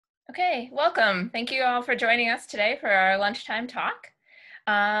Okay, welcome. Thank you all for joining us today for our lunchtime talk.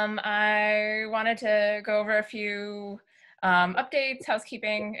 I wanted to go over a few updates,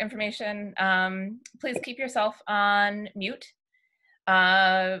 housekeeping information. Please keep yourself on mute.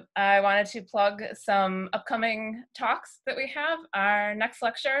 I wanted to plug some upcoming talks that we have. Our next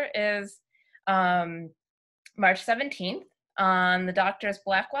lecture is March 17th on the Doctors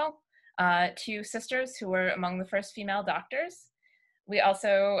Blackwell, two sisters who were among the first female doctors. We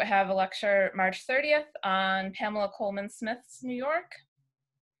also have a lecture March 30th on Pamela Coleman Smith's New York.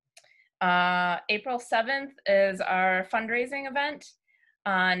 April 7th is our fundraising event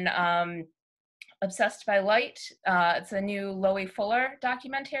on Obsessed by Light. It's a new Loie Fuller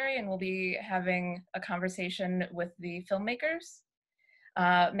documentary, and we'll be having a conversation with the filmmakers.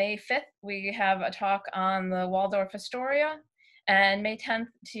 May 5th, we have a talk on the Waldorf Astoria. And May 10th,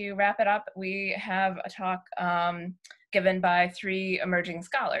 to wrap it up, we have a talk given by 3 emerging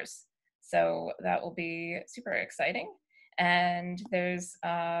scholars. So that will be super exciting. And there's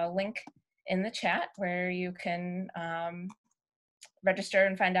a link in the chat where you can register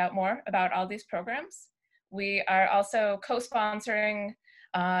and find out more about all these programs. We are also co-sponsoring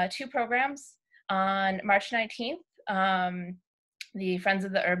 2 programs. On March 19th, the Friends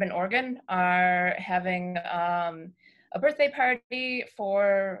of the Urban Organ are having a birthday party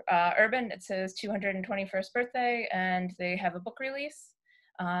for Urban. It's his 221st birthday, and they have a book release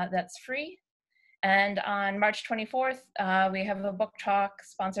that's free. And on March 24th, we have a book talk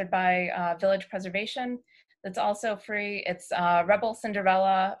sponsored by Village Preservation that's also free. It's Rebel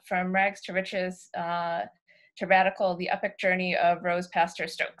Cinderella, From Rags to Riches to Radical, The Epic Journey of Rose Pastor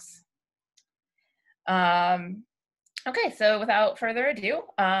Stokes. Okay, so without further ado,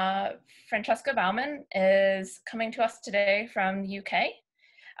 Francesca Beauman is coming to us today from the UK.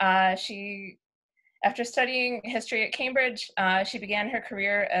 After studying history at Cambridge, she began her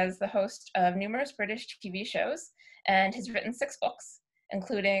career as the host of numerous British TV shows and has written 6 books,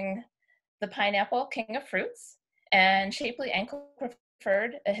 including The Pineapple King of Fruits and Shapely Ankle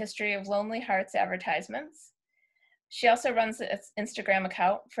Preferred, A History of Lonely Hearts Advertisements. She also runs its Instagram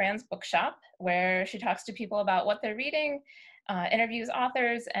account, Fran's Bookshop, where she talks to people about what they're reading, interviews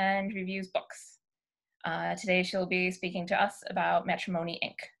authors, and reviews books. Today she'll be speaking to us about Matrimony,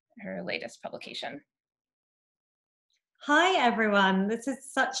 Inc., her latest publication. Hi everyone, this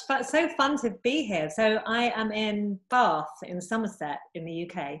is so fun to be here. So I am in Bath in Somerset in the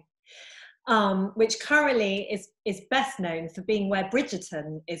UK, which currently is best known for being where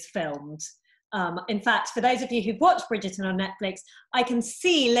Bridgerton is filmed. In fact, for those of you who've watched Bridgerton on Netflix, I can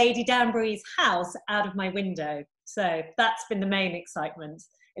see Lady Danbury's house out of my window. So that's been the main excitement.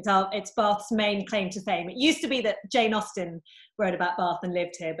 It's Bath's main claim to fame. It used to be that Jane Austen wrote about Bath and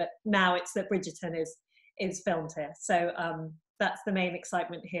lived here, but now it's that Bridgerton is filmed here. So that's the main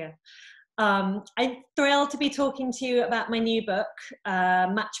excitement here. I'm thrilled to be talking to you about my new book,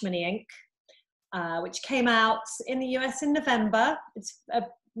 Matrimony, Inc., which came out in the US in November. It's a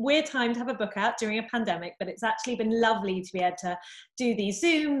weird time to have a book out during a pandemic, but it's actually been lovely to be able to do these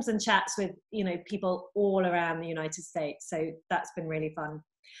Zooms and chats with people all around the United States. So that's been really fun.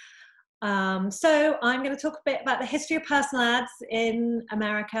 So I'm going to talk a bit about the history of personal ads in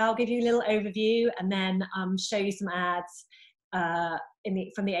America. I'll give you a little overview and then show you some ads from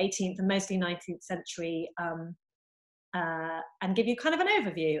the 18th and mostly 19th century and give you kind of an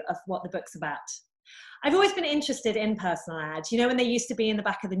overview of what the book's about. I've always been interested in personal ads. When they used to be in the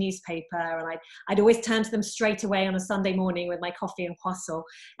back of the newspaper, and I'd always turn to them straight away on a Sunday morning with my coffee and croissant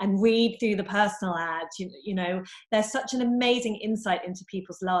and read through the personal ads. There's such an amazing insight into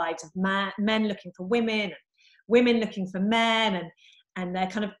people's lives, of men looking for women, women looking for men, and their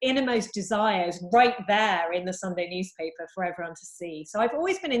kind of innermost desires right there in the Sunday newspaper for everyone to see. So I've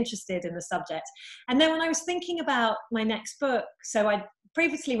always been interested in the subject. And then when I was thinking about my next book, so I'd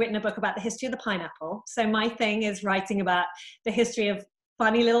previously written a book about the history of the pineapple. So my thing is writing about the history of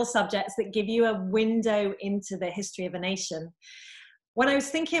funny little subjects that give you a window into the history of a nation. When I was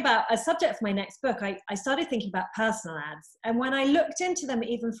thinking about a subject for my next book, I started thinking about personal ads. And when I looked into them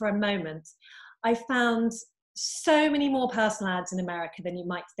even for a moment, I found so many more personal ads in America than you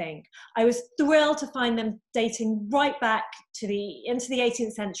might think. I was thrilled to find them dating right back into the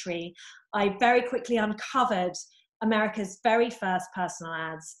 18th century. I very quickly uncovered America's very first personal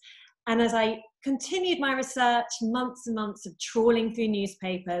ads. And as I continued my research, months and months of trawling through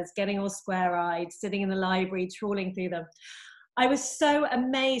newspapers, getting all square-eyed, sitting in the library, trawling through them, I was so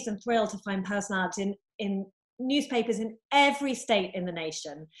amazed and thrilled to find personal ads in newspapers in every state in the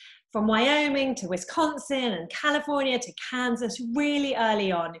nation, from Wyoming to Wisconsin and California to Kansas, really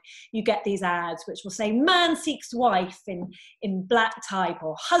early on, you get these ads which will say man seeks wife in black type,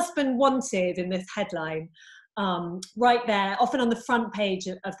 or husband wanted in this headline. Right there, often on the front page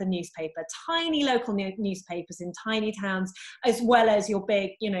of the newspaper, tiny local newspapers in tiny towns, as well as your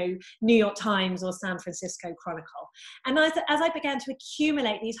big, you know, New York Times or San Francisco Chronicle. And as I began to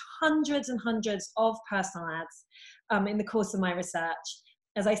accumulate these hundreds and hundreds of personal ads in the course of my research,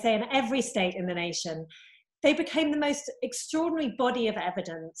 as I say, in every state in the nation, they became the most extraordinary body of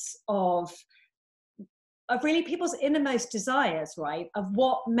evidence of really people's innermost desires, right? Of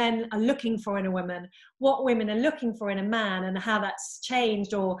what men are looking for in a woman, what women are looking for in a man, and how that's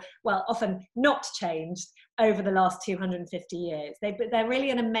changed, or, well, often not changed over the last 250 years. They're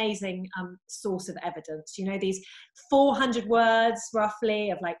really an amazing source of evidence. You know, these 400 words roughly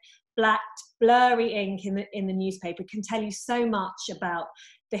of like black blurry ink in the newspaper can tell you so much about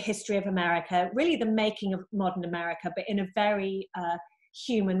the history of America, really the making of modern America, but in a very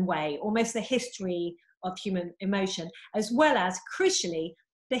human way, almost the history of human emotion, as well as, crucially,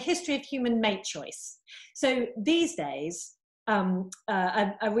 the history of human mate choice. So these days, a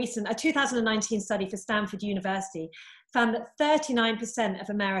 2019 study for Stanford University found that 39% of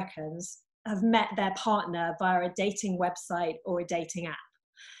Americans have met their partner via a dating website or a dating app.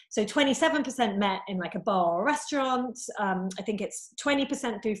 So 27% met in like a bar or a restaurant. I think it's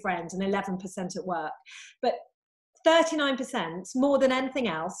 20% through friends and 11% at work. But 39%, more than anything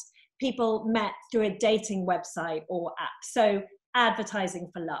else, people met through a dating website or app. So advertising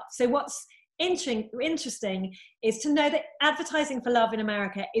for love. So what's interesting is to know that advertising for love in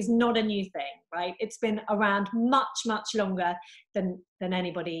America is not a new thing, right? It's been around much, much longer than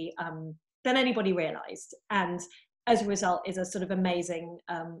anybody realized. And as a result is a sort of amazing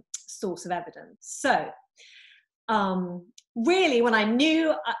source of evidence. So really, when I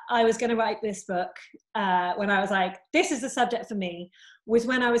knew I was going to write this book, when I was like, this is the subject for me, was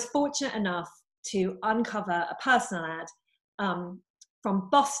when I was fortunate enough to uncover a personal ad from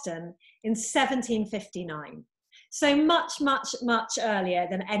Boston in 1759. So much, much, much earlier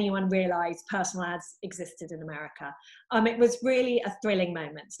than anyone realized personal ads existed in America. It was really a thrilling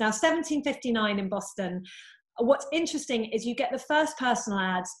moment. Now, 1759 in Boston, what's interesting is you get the first personal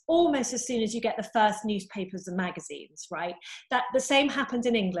ads almost as soon as you get the first newspapers and magazines, right? That the same happened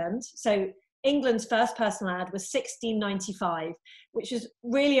in England. So England's first personal ad was 1695, which was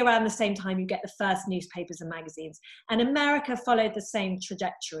really around the same time you get the first newspapers and magazines. And America followed the same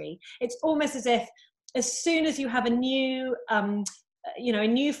trajectory. It's almost as if as soon as you have a new a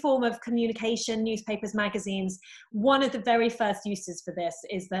new form of communication, newspapers, magazines, one of the very first uses for this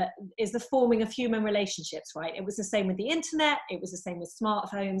is the forming of human relationships, right? It was the same with the internet, it was the same with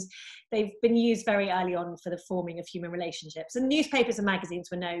smartphones. They've been used very early on for the forming of human relationships, and newspapers and magazines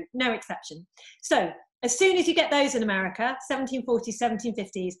were no exception. So as soon as you get those in America, 1740s,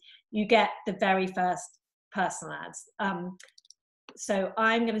 1750s, you get the very first personal ads. So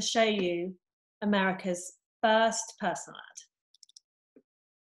I'm going to show you America's first personal ad.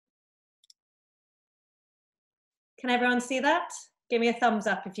 Can everyone see that? Give me a thumbs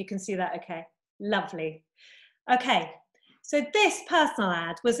up if you can see that. Okay, lovely. Okay, so this personal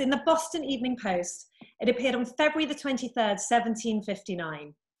ad was in the Boston Evening Post. It appeared on February the 23rd,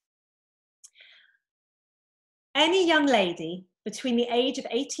 1759. Any young lady between the age of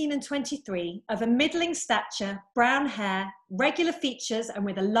 18 and 23, of a middling stature, brown hair, regular features, and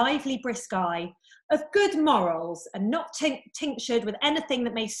with a lively, brisk eye, of good morals, and not tinctured with anything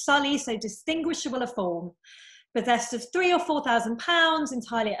that may sully so distinguishable a form, possessed of £3,000 or £4,000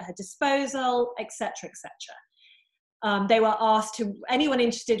 entirely at her disposal, etc., etc. They were asked to, anyone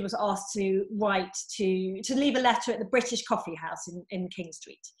interested was asked to write, to leave a letter at the British Coffee House in King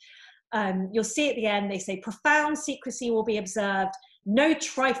Street. You'll see at the end, they say, profound secrecy will be observed, no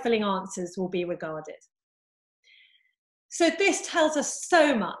trifling answers will be regarded. So this tells us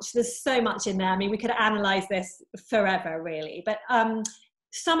so much, there's so much in there. I mean, we could analyze this forever, really, but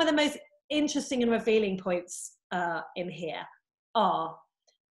some of the most interesting and revealing points in here are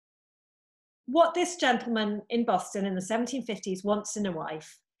what this gentleman in Boston in the 1750s wants in a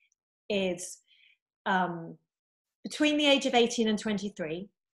wife is between the age of 18 and 23.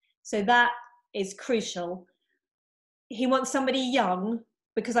 So that is crucial. He wants somebody young,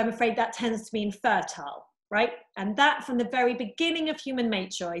 because I'm afraid that tends to mean fertile, right? And that, from the very beginning of human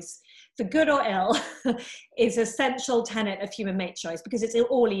mate choice, for good or ill, is an essential tenet of human mate choice, because it's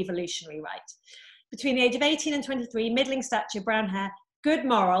all evolutionary, right? Between the age of 18 and 23, middling stature, brown hair, good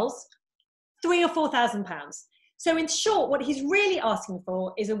morals, £3,000 or £4,000. So in short, what he's really asking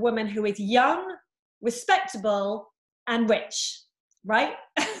for is a woman who is young, respectable, and rich. right?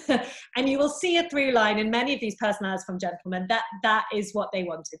 And you will see a through line in many of these personal ads from gentlemen that is what they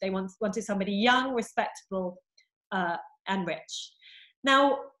wanted. They wanted somebody young, respectable, and rich.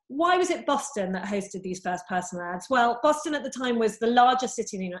 Now, why was it Boston that hosted these first personal ads? Well, Boston at the time was the largest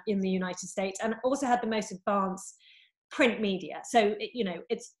city in the United States and also had the most advanced print media. So,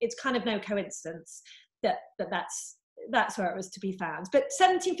 it's kind of no coincidence that's where it was to be found. But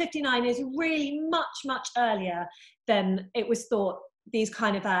 1759 is really much, much earlier than it was thought these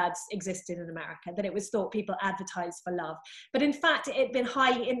kind of ads existed in America, that it was thought people advertised for love. But in fact, it had been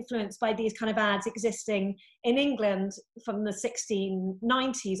highly influenced by these kind of ads existing in England from the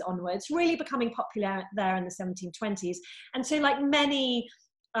 1690s onwards, really becoming popular there in the 1720s. And so like many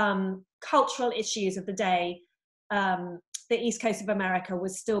cultural issues of the day, the East Coast of America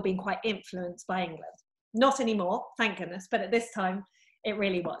was still being quite influenced by England. Not anymore, thank goodness, but at this time, it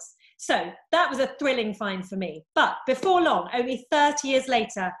really was. So that was a thrilling find for me. But before long, only 30 years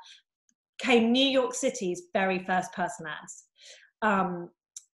later, came New York City's very first personal ads.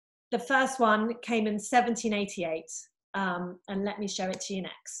 The first one came in 1788, and let me show it to you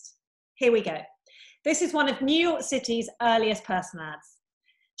next. Here we go. This is one of New York City's earliest personal ads.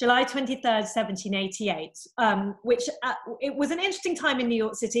 July 23rd, 1788, which it was an interesting time in New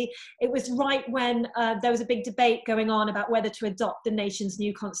York City. It was right when there was a big debate going on about whether to adopt the nation's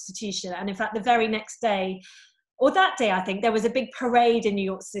new constitution. And in fact, the very next day, or that day, I think, there was a big parade in New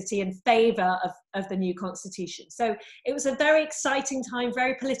York City in favor of the new constitution. So it was a very exciting time,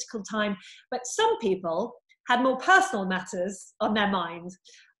 very political time. But some people had more personal matters on their mind,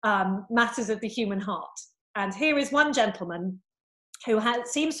 matters of the human heart. And here is one gentleman who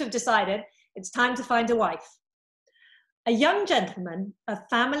seems to have decided it's time to find a wife. A young gentleman of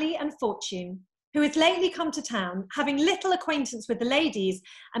family and fortune who has lately come to town, having little acquaintance with the ladies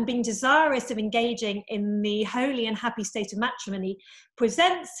and being desirous of engaging in the holy and happy state of matrimony,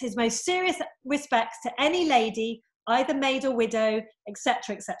 presents his most serious respects to any lady, either maid or widow,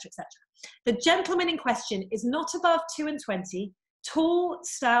 etc., etc., etc. The gentleman in question is not above 22, tall,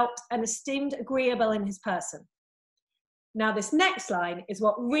 stout, and esteemed agreeable in his person. Now, this next line is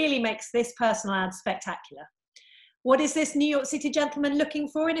what really makes this personal ad spectacular. What is this New York City gentleman looking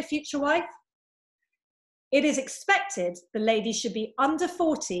for in a future wife? It is expected the lady should be under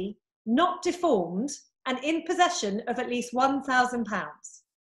 40, not deformed, and in possession of at least £1,000.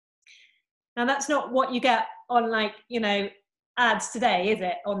 Now, that's not what you get on, like, ads today, is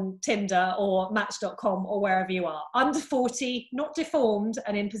it? On Tinder or Match.com or wherever you are. Under 40, not deformed,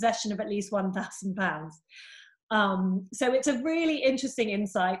 and in possession of at least £1,000. So it's a really interesting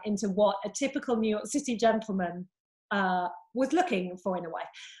insight into what a typical New York City gentleman was looking for in a wife.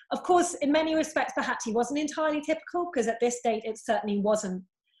 Of course, in many respects, perhaps he wasn't entirely typical, because at this date, it certainly wasn't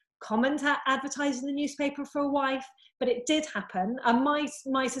common to advertise in the newspaper for a wife, but it did happen. And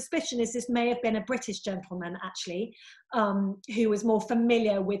my suspicion is this may have been a British gentleman, actually, who was more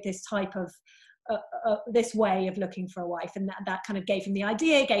familiar with this type of this way of looking for a wife, and that kind of gave him the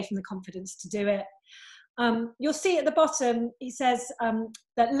idea, gave him the confidence to do it. You'll see at the bottom, he says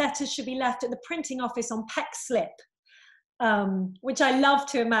that letters should be left at the printing office on Peck Slip, which I love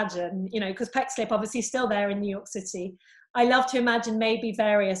to imagine, because Peck Slip obviously is still there in New York City. I love to imagine maybe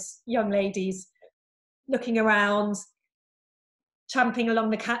various young ladies looking around, tramping along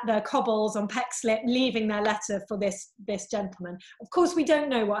the cobbles on Peck Slip, leaving their letter for this gentleman. Of course, we don't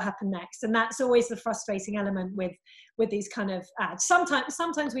know what happened next, and that's always the frustrating element with these kind of ads.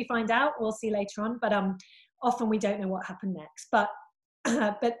 Sometimes we find out, we'll see later on, but often we don't know what happened next. But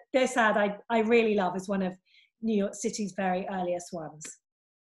but this ad I really love is one of New York City's very earliest ones.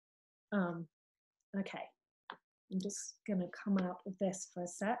 Okay, I'm just gonna come out of this for a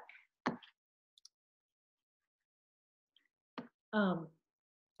sec.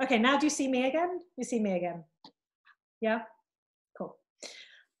 Okay, now do you see me again? You see me again? Yeah? Cool.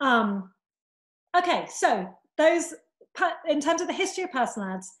 Okay, so those, in terms of the history of personal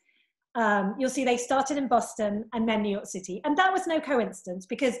ads, you'll see they started in Boston and then New York City. And that was no coincidence,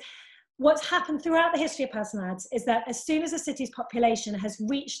 because what's happened throughout the history of personal ads is that as soon as a city's population has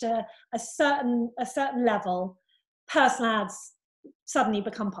reached a certain level, personal ads suddenly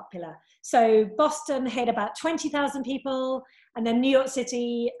become popular. So Boston hit about 20,000 people, and then New York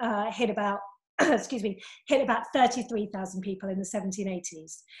City hit about, hit about 33,000 people in the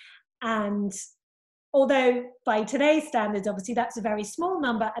 1780s. And although by today's standards, obviously that's a very small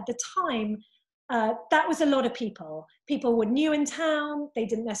number, at the time, that was a lot of people. People were new in town, they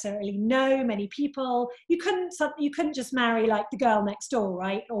didn't necessarily know many people. You couldn't just marry like the girl next door,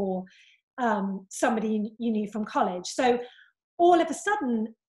 right? Or somebody you knew from college. So all of a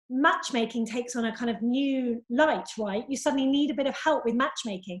sudden, matchmaking takes on a kind of new light, right? You suddenly need a bit of help with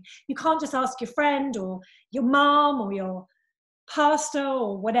matchmaking. You can't just ask your friend or your mom or your pastor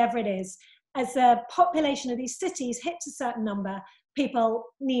or whatever it is. As the population of these cities hits a certain number, people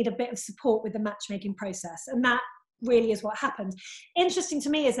need a bit of support with the matchmaking process. And that really is what happened. Interesting to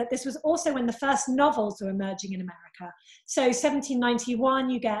me is that this was also when the first novels were emerging in America. So 1791,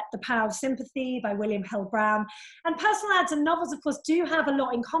 you get The Power of Sympathy by William Hill Brown. And personal ads and novels, of course, do have a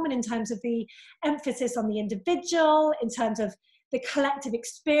lot in common in terms of the emphasis on the individual, in terms of the collective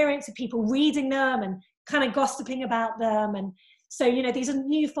experience of people reading them and kind of gossiping about them. And so, you know, these are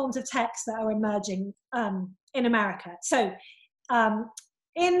new forms of text that are emerging in America. So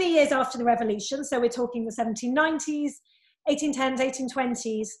in the years after the revolution, so we're talking the 1790s, 1810s,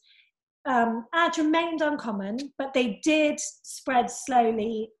 1820s, ads remained uncommon, but they did spread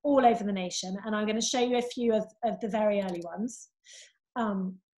slowly all over the nation. And I'm going to show you a few of the very early ones.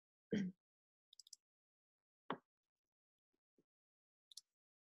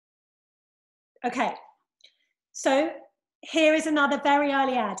 Okay, so here is another very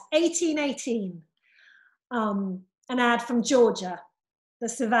early ad, 1818, an ad from Georgia, the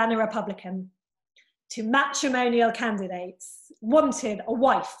Savannah Republican, to matrimonial candidates, wanted a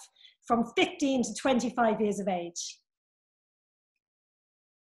wife from 15 to 25 years of age.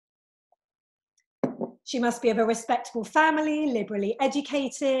 She must be of a respectable family, liberally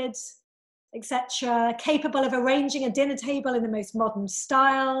educated, etc., capable of arranging a dinner table in the most modern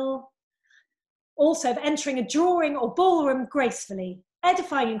style, also of entering a drawing or ballroom gracefully,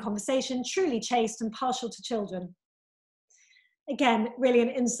 edifying in conversation, truly chaste and partial to children. Again, really an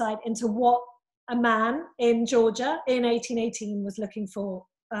insight into what a man in Georgia in 1818 was looking for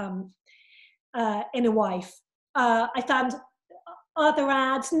in a wife. I found other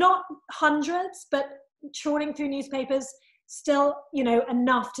ads, not hundreds, but trawling through newspapers, still, you know,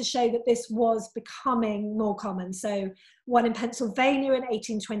 enough to show that this was becoming more common. So one in Pennsylvania in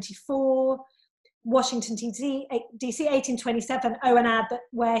 1824, Washington, D.C., 1827, an ad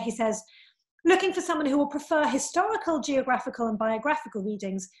where he says, looking for someone who will prefer historical, geographical, and biographical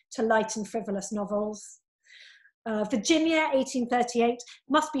readings to light and frivolous novels. Virginia, 1838,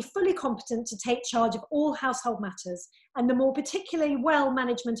 must be fully competent to take charge of all household matters, and the more particularly well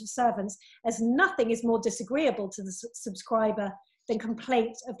management of servants, as nothing is more disagreeable to the subscriber than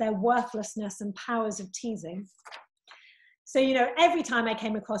complaint of their worthlessness and powers of teasing. So, you know, every time I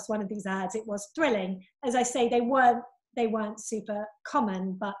came across one of these ads, it was thrilling. As I say, they weren't super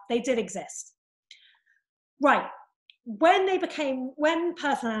common, but they did exist. Right, when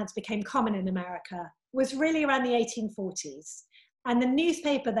personal ads became common in America was really around the 1840s. And the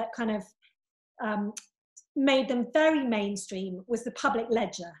newspaper that kind of made them very mainstream was the Public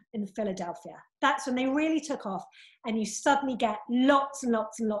Ledger in Philadelphia. That's when they really took off, and you suddenly get lots and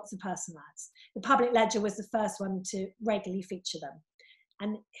lots and lots of personal ads. The Public Ledger was the first one to regularly feature them.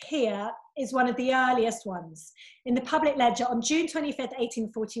 And here is one of the earliest ones. In the Public Ledger on June 25th,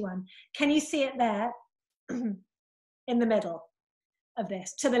 1841, can you see it there in the middle of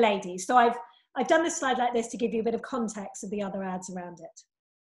this, to the ladies? So I've done this slide like this to give you a bit of context of the other ads around it.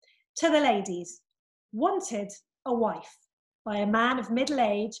 To the ladies, wanted a wife by a man of middle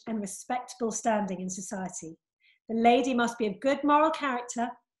age and respectable standing in society. The lady must be of good moral character,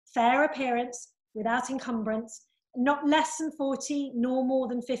 fair appearance, without encumbrance, not less than 40 nor more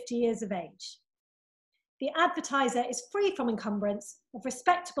than 50 years of age. The advertiser is free from encumbrance, of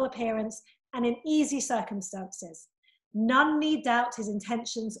respectable appearance, and in easy circumstances. None need doubt his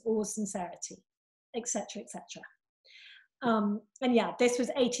intentions or sincerity, etc., etc. And yeah, this was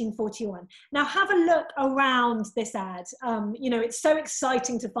 1841. Now have a look around this ad. You know, it's so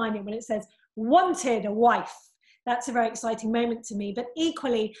exciting to find it when it says, wanted a wife. That's a very exciting moment to me, but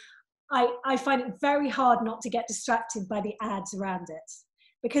equally, I find it very hard not to get distracted by the ads around it,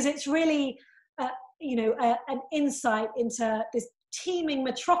 because it's really, you know, an insight into this teeming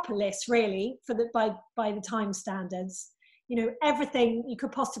metropolis, really, by the time standards. You know, everything you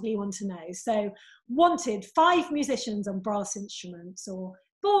could possibly want to know. So, wanted 5 musicians on brass instruments, or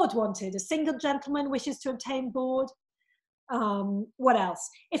board wanted, a single gentleman wishes to obtain board. What else?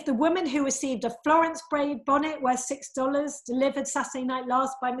 If the woman who received a Florence braid bonnet worth $6 delivered Saturday night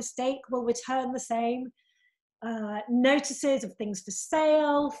last by mistake will return the same. Notices of things for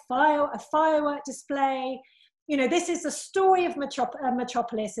sale, a firework display. You know, this is the story of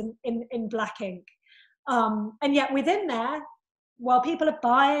Metropolis in black ink. And yet within there, while people are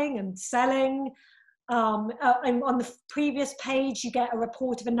buying and selling, and on the previous page, you get a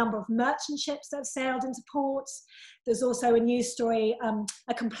report of a number of merchant ships that have sailed into ports. There's also a news story,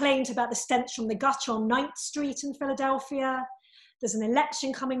 a complaint about the stench from the gutter on 9th Street in Philadelphia. There's an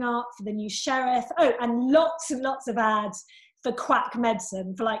election coming up for the new sheriff. Oh, and lots of ads for quack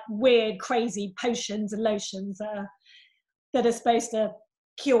medicine, for like weird, crazy potions and lotions that are supposed to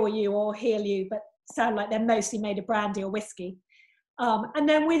cure you or heal you, but sound like they're mostly made of brandy or whiskey. And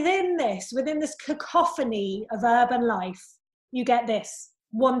then within this cacophony of urban life, you get this: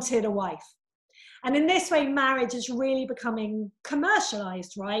 wanted a wife. And in this way, marriage is really becoming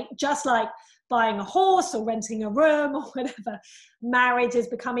commercialized, right? Just like buying a horse or renting a room or whatever, marriage is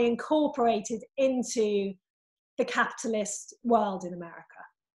becoming incorporated into the capitalist world in America.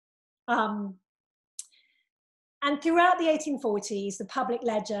 And throughout the 1840s, the Public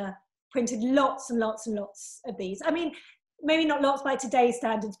Ledger printed lots and lots and lots of these. I mean, maybe not lots by today's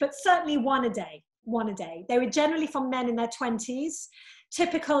standards, but certainly one a day. They were generally from men in their 20s.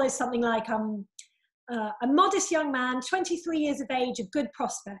 Typical is something like a modest young man, 23 years of age, of good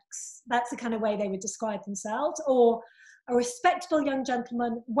prospects. That's the kind of way they would describe themselves. Or a respectable young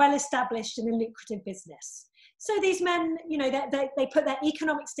gentleman, well established in a lucrative business. So these men, you know, they put their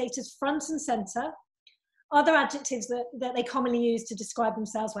economic status front and center. Other adjectives that they commonly use to describe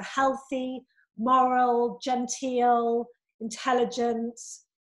themselves were healthy, moral, genteel, intelligent,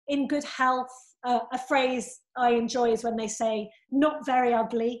 in good health. A phrase I enjoy is when they say, not very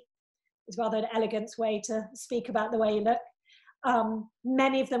ugly. It's rather an elegant way to speak about the way you look.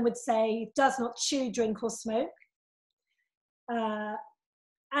 Many of them would say, does not chew, drink, or smoke.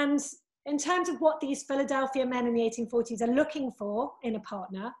 And in terms of what these Philadelphia men in the 1840s are looking for in a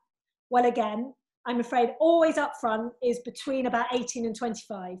partner, well, again, I'm afraid always up front is between about 18 and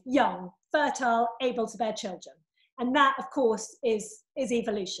 25, young, fertile, able to bear children. And that, of course, is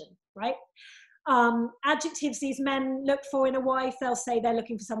evolution, right? Adjectives these men look for in a wife, they'll say they're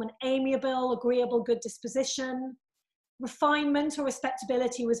looking for someone amiable, agreeable, good disposition. Refinement or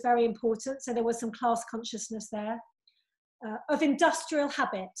respectability was very important, so there was some class consciousness there. Of industrial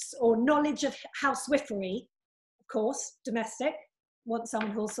habits or knowledge of housewifery, of course, domestic, want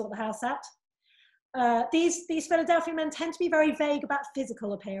someone who'll sort the house out. These Philadelphia men tend to be very vague about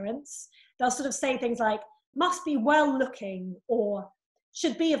physical appearance. They'll sort of say things like, must be well looking, or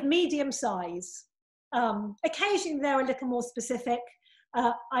should be of medium size. Occasionally they're a little more specific.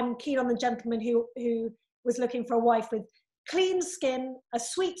 I'm keen on the gentleman who was looking for a wife with clean skin, a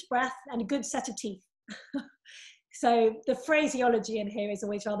sweet breath, and a good set of teeth. So the phraseology in here is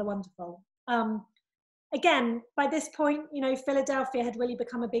always rather wonderful. Again, by this point, you know, Philadelphia had really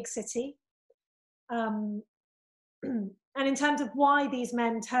become a big city. And in terms of why these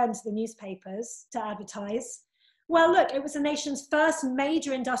men turned to the newspapers to advertise, well, look, it was the nation's first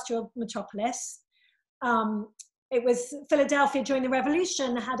major industrial metropolis. It was Philadelphia during the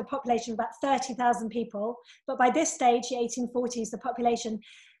Revolution had a population of about 30,000 people. But by this stage, the 1840s, the population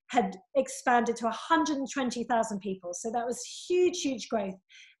had expanded to 120,000 people. So that was huge, huge growth.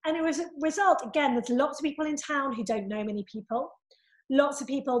 And it was a result, again, there's lots of people in town who don't know many people. Lots of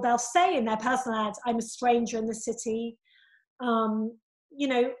people, they'll say in their personal ads, I'm a stranger in the city. You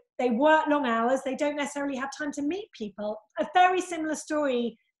know, they work long hours. They don't necessarily have time to meet people. A very similar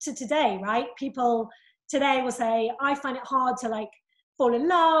story to today, right? People today will say, I find it hard to like fall in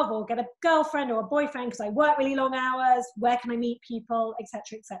love or get a girlfriend or a boyfriend because I work really long hours. Where can I meet people,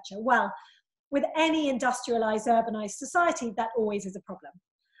 etc., etc. Well, with any industrialized, urbanized society, that always is a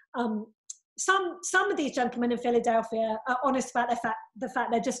problem. Some of these gentlemen in Philadelphia are honest about the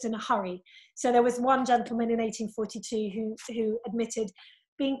fact they're just in a hurry. So there was one gentleman in 1842 who admitted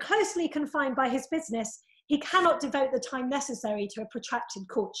being closely confined by his business, he cannot devote the time necessary to a protracted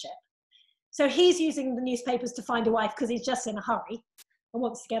courtship. So he's using the newspapers to find a wife because he's just in a hurry and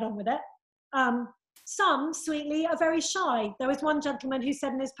wants to get on with it. Some, sweetly, are very shy. There was one gentleman who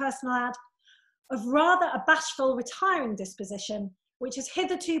said in his personal ad, of rather a bashful, retiring disposition, which has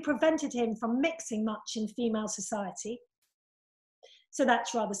hitherto prevented him from mixing much in female society. So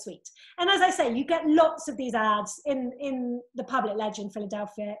that's rather sweet. And as I say, you get lots of these ads in the Public Ledger in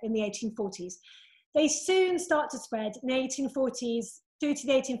Philadelphia in the 1840s. They soon start to spread in the 1840s through to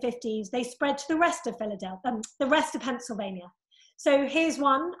the 1850s. They spread to the rest of Philadelphia, the rest of Pennsylvania. So here's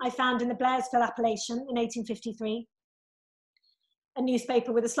one I found in the Blairsville Appalachian in 1853, a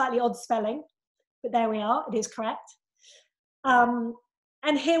newspaper with a slightly odd spelling, but there we are, it is correct.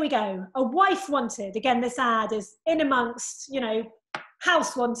 And here we go, a wife wanted. Again, this ad is in amongst, you know,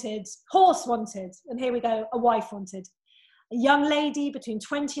 house wanted, horse wanted, and here we go, a wife wanted. A young lady between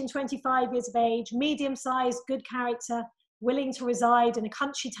 20 and 25 years of age, medium-sized, good character, willing to reside in a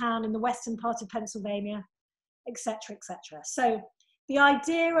country town in the western part of Pennsylvania, etc., etc. So the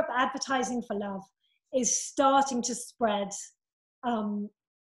idea of advertising for love is starting to spread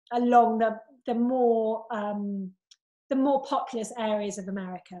along the more the more populous areas of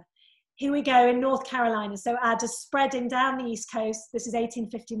America. Here we go in North Carolina. So ads are spreading down the East Coast. This is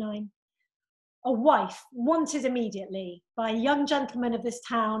 1859. A wife wanted immediately by a young gentleman of this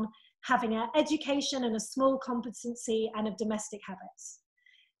town, having an education and a small competency and of domestic habits.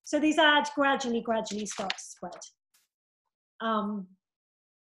 So these ads gradually start to spread.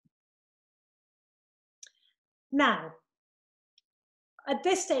 Now, at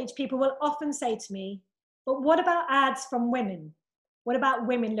this stage, people will often say to me, but what about ads from women? What about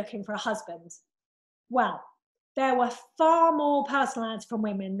women looking for a husband? Well, there were far more personal ads from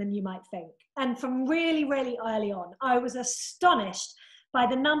women than you might think. And from really, really early on, I was astonished by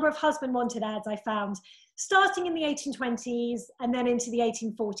the number of husband wanted ads I found, starting in the 1820s and then into the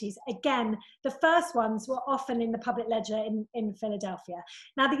 1840s. Again, the first ones were often in the Public Ledger in Philadelphia.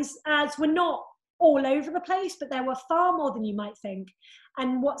 Now, these ads were not all over the place, but there were far more than you might think.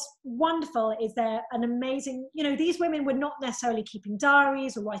 And what's wonderful is they're an amazing, you know, these women were not necessarily keeping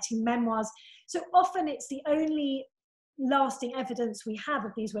diaries or writing memoirs. So often it's the only lasting evidence we have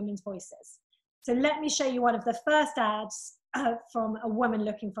of these women's voices. So let me show you one of the first ads from a woman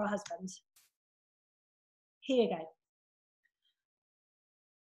looking for a husband. Here you go.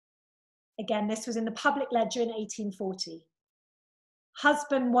 Again, this was in the Public Ledger in 1840.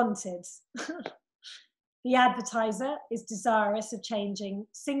 Husband wanted. The advertiser is desirous of changing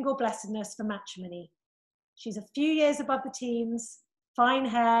single blessedness for matrimony. She's a few years above the teens, fine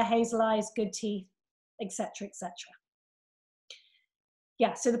hair, hazel eyes, good teeth, etc., etc.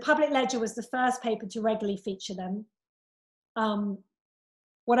 Yeah, so the Public Ledger was the first paper to regularly feature them.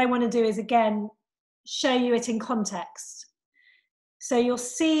 What I want to do is, again, show you it in context. So you'll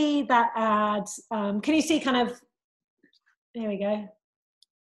see that ad. Can you see kind of, here we go.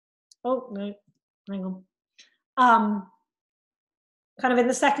 Oh, no, hang on. Kind of in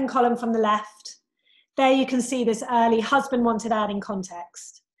the second column from the left, there you can see this early husband wanted ad in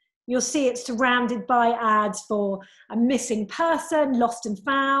context. You'll see it's surrounded by ads for a missing person, lost and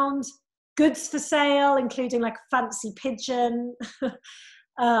found, goods for sale, including like a fancy pigeon,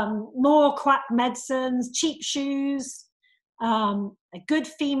 more quack medicines, cheap shoes, a good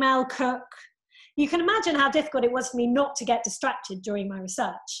female cook. You can imagine how difficult it was for me not to get distracted during my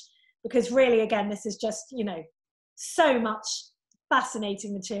research, because really, again, this is just, you know, so much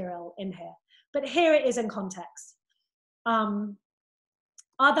fascinating material in here. But here it is in context.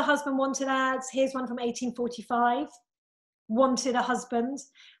 Other husband wanted ads. Here's one from 1845. Wanted a husband.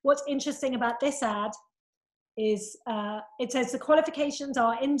 What's interesting about this ad is it says the qualifications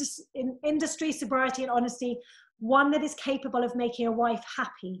are in industry, sobriety, and honesty, one that is capable of making a wife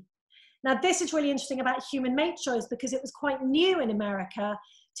happy. Now, this is really interesting about human mate choice because it was quite new in America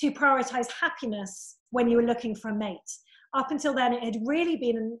to prioritize happiness when you were looking for a mate. Up until then, it had really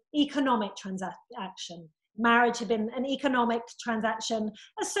been an economic transaction. Marriage had been an economic transaction,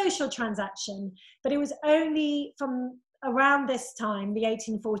 a social transaction, but it was only from around this time, the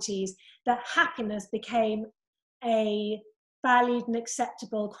 1840s, that happiness became a valued and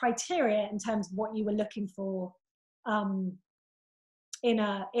acceptable criteria in terms of what you were looking for in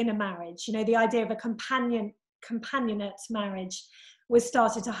a marriage. You know, the idea of a companionate marriage was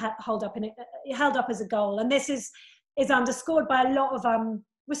started to hold up, and it held up as a goal. And this is underscored by a lot of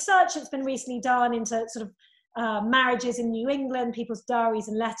research that's been recently done into sort of marriages in New England, people's diaries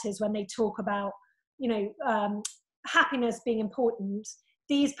and letters when they talk about, you know, happiness being important.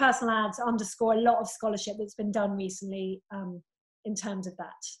 These personal ads underscore a lot of scholarship that's been done recently in terms of that.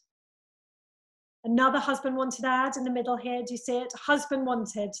 Another husband wanted ad in the middle here. Do you see it? Husband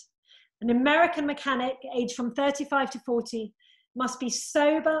wanted. An American mechanic aged from 35 to 40 must be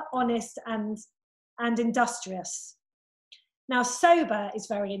sober, honest, and industrious. Now, sober is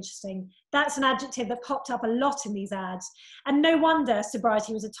very interesting. That's an adjective that popped up a lot in these ads. And no wonder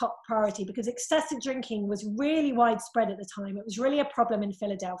sobriety was a top priority, because excessive drinking was really widespread at the time. It was really a problem in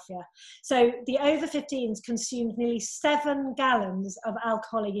Philadelphia. So the over 15s consumed nearly 7 gallons of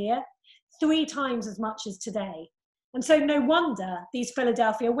alcohol a year, 3 times as much as today. And so no wonder these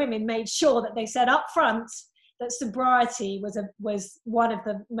Philadelphia women made sure that they said up front that sobriety was one of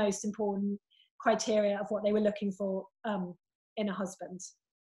the most important criteria of what they were looking for in a husband.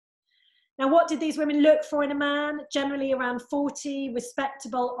 Now, what did these women look for in a man? Generally around 40,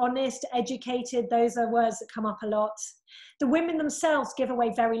 respectable, honest, educated. Those are words that come up a lot. The women themselves give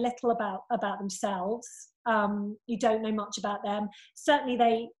away very little about themselves. You don't know much about them.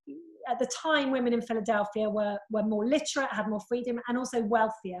 Certainly at the time, women in Philadelphia were more literate, had more freedom, and also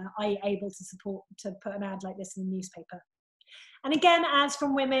wealthier, i.e. able to put an ad like this in the newspaper. And again, ads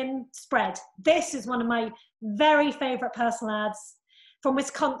from women spread. This is one of my very favorite personal ads. from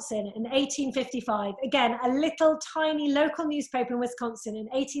Wisconsin in 1855. Again, a little tiny local newspaper in Wisconsin in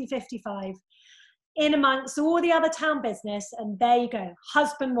 1855, in amongst all the other town business, and there you go,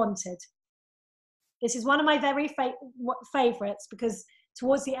 husband wanted. This is one of my very favorites because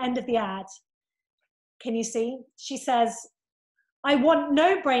towards the end of the ad, can you see? She says, "I want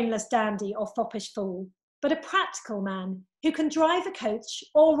no brainless dandy or foppish fool, but a practical man who can drive a coach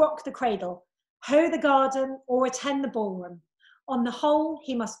or rock the cradle, hoe the garden or attend the ballroom. On the whole,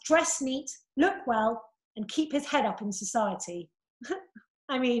 he must dress neat, look well, and keep his head up in society."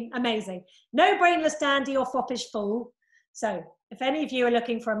 I mean, amazing. No brainless dandy or foppish fool. So if any of you are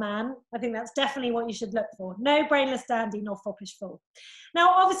looking for a man, I think that's definitely what you should look for. No brainless dandy nor foppish fool. Now,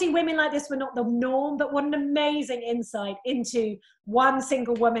 obviously women like this were not the norm, but what an amazing insight into one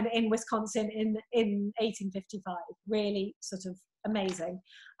single woman in Wisconsin in 1855. Really sort of amazing.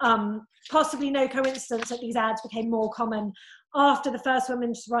 Possibly no coincidence that these ads became more common after the first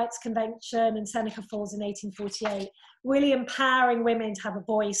Women's Rights Convention and Seneca Falls in 1848, really empowering women to have a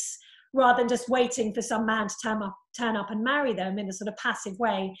voice rather than just waiting for some man to turn up and marry them in a sort of passive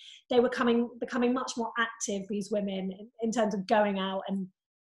way. They were becoming much more active, these women, in terms of going out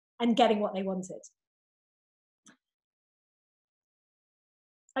and getting what they wanted.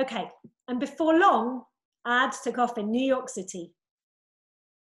 Okay, and before long, ads took off in New York City.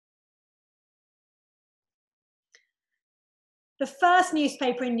 The first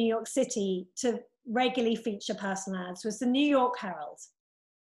newspaper in New York City to regularly feature personal ads was the New York Herald.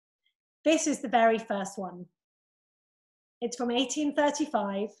 This is the very first one. It's from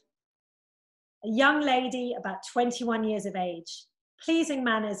 1835. A young lady about 21 years of age, pleasing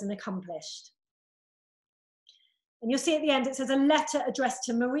manners and accomplished. And you'll see at the end, it says, "A letter addressed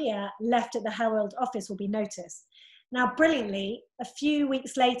to Maria left at the Herald office will be noticed." Now, brilliantly, a few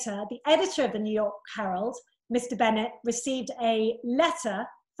weeks later, the editor of the New York Herald, Mr. Bennett, received a letter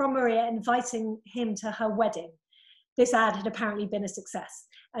from Maria inviting him to her wedding. This ad had apparently been a success.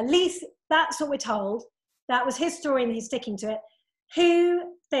 At least that's what we're told. That was his story and he's sticking to it.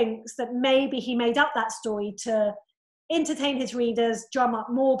 Who thinks that maybe he made up that story to entertain his readers, drum up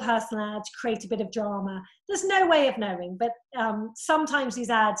more personal ads, create a bit of drama? There's no way of knowing, but sometimes these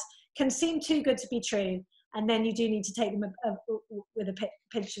ads can seem too good to be true, and then you do need to take them with a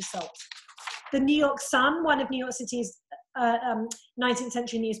pinch of salt. The New York Sun, one of New York City's 19th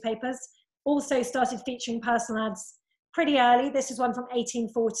century newspapers, also started featuring personal ads pretty early. This is one from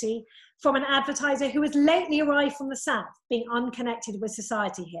 1840, from an advertiser who was lately arrived from the South, being unconnected with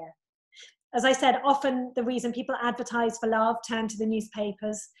society here. As I said, often the reason people advertise for love, turn to the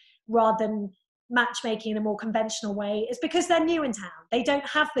newspapers rather than matchmaking in a more conventional way, is because they're new in town. They don't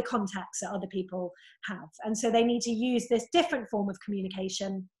have the contacts that other people have. And so they need to use this different form of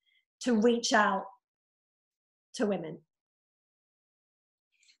communication to reach out to women.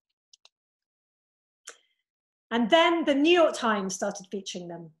 And then the New York Times started featuring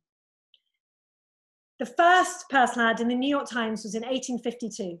them. The first personal ad in the New York Times was in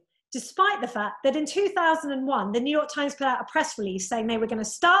 1852, despite the fact that in 2001, the New York Times put out a press release saying they were going to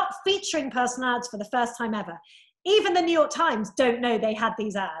start featuring personal ads for the first time ever. Even the New York Times don't know they had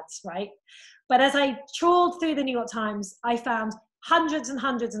these ads, right? But as I trawled through the New York Times, I found hundreds and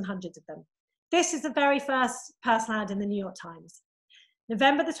hundreds and hundreds of them. This is the very first personal ad in the New York Times.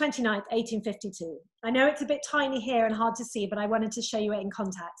 November the 29th, 1852. I know it's a bit tiny here and hard to see, but I wanted to show you it in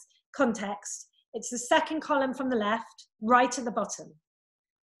context. It's the second column from the left, right at the bottom.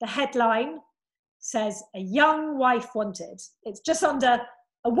 The headline says, "A young wife wanted." It's just under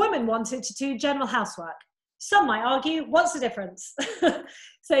 "a woman wanted to do general housework." Some might argue, what's the difference?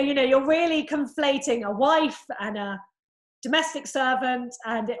 So, you know, you're really conflating a wife and a domestic servant,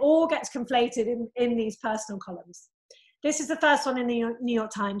 and it all gets conflated in these personal columns. This is the first one in the New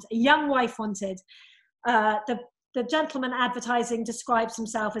York Times. "A young wife wanted." The gentleman advertising describes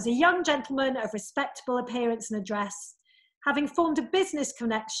himself as a young gentleman of respectable appearance and address, having formed a business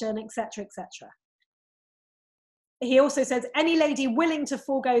connection, etc., etc. He also says, "Any lady willing to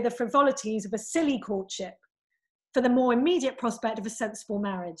forego the frivolities of a silly courtship for the more immediate prospect of a sensible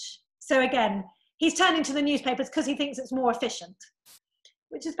marriage." So again, he's turning to the newspapers because he thinks it's more efficient,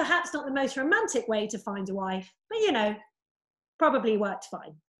 which is perhaps not the most romantic way to find a wife, but you know, probably worked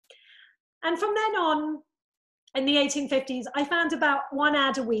fine. And from then on, in the 1850s, I found about one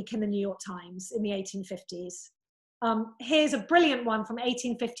ad a week in the New York Times in the 1850s. Here's a brilliant one from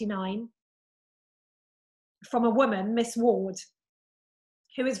 1859 from a woman, Miss Ward,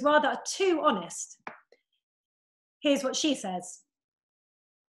 who is rather too honest. Here's what she says.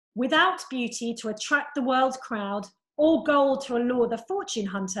 "Without beauty to attract the world's crowd, or gold to allure the fortune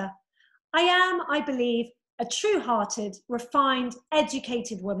hunter, I am, I believe, a true-hearted, refined,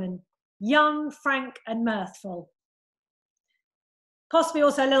 educated woman, young, frank, and mirthful. Possibly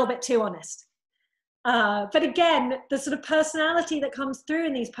also a little bit too honest. But again, the sort of personality that comes through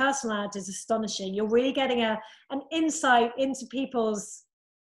in these personal ads is astonishing. You're really getting an insight into people's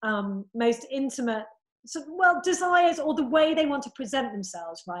most intimate desires, or the way they want to present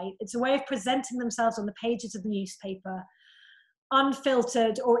themselves, right? It's a way of presenting themselves on the pages of the newspaper,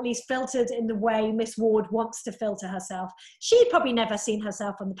 unfiltered, or at least filtered in the way Miss Ward wants to filter herself. She'd probably never seen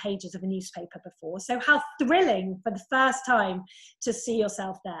herself on the pages of a newspaper before, so how thrilling for the first time to see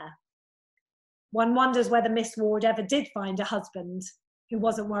yourself there. One wonders whether Miss Ward ever did find a husband who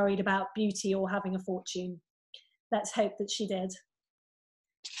wasn't worried about beauty or having a fortune. Let's hope that she did.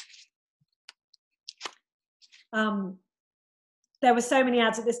 There were so many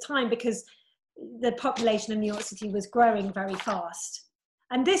ads at this time because the population of New York City was growing very fast.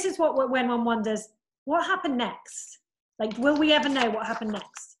 And this is when one wonders, what happened next? Like, will we ever know what happened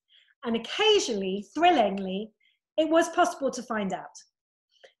next? And occasionally, thrillingly, it was possible to find out.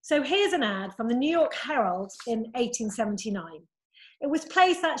 So here's an ad from the New York Herald in 1879. It was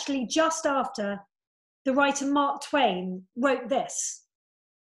placed actually just after the writer Mark Twain wrote this.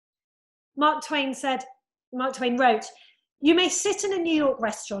 Mark Twain wrote, "You may sit in a New York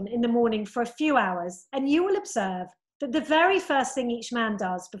restaurant in the morning for a few hours, and you will observe that the very first thing each man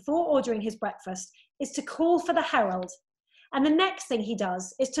does before ordering his breakfast is to call for the Herald. And the next thing he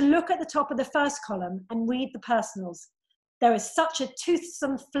does is to look at the top of the first column and read the personals. There is such a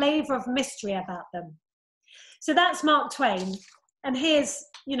toothsome flavour of mystery about them." So that's Mark Twain. And here's,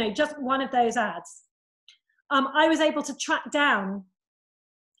 just one of those ads. I was able to track down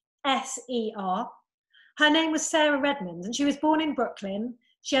SER. Her name was Sarah Redmond, and she was born in Brooklyn.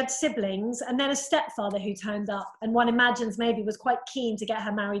 She had siblings and then a stepfather who turned up, and one imagines maybe was quite keen to get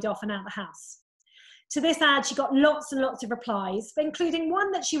her married off and out of the house. To this ad, she got lots and lots of replies, but including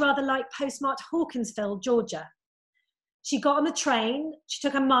one that she rather liked, postmarked Hawkinsville, Georgia. She got on the train. She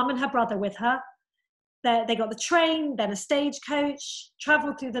took her mum and her brother with her. They got the train, then a stagecoach,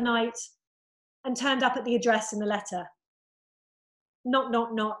 travelled through the night, and turned up at the address in the letter. Knock,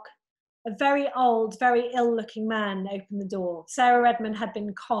 knock, knock. A very old, very ill-looking man opened the door. Sarah Redmond had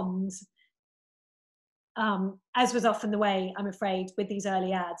been conned, as was often the way, I'm afraid, with these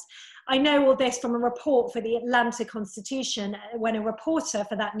early ads. I know all this from a report for the Atlanta Constitution, when a reporter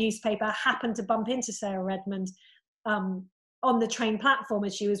for that newspaper happened to bump into Sarah Redmond on the train platform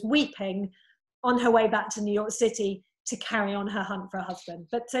as she was weeping on her way back to New York City to carry on her hunt for a husband.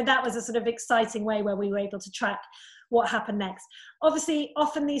 But so that was a sort of exciting way where we were able to track what happened next. Obviously,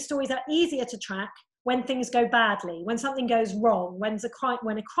 often these stories are easier to track when things go badly, when something goes wrong, when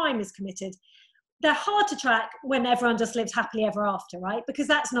a crime is committed. They're hard to track when everyone just lives happily ever after, right? Because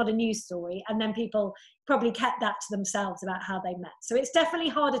that's not a news story, and then people probably kept that to themselves about how they met. So it's definitely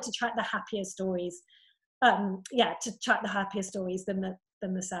harder to track the happier stories. To track the happier stories than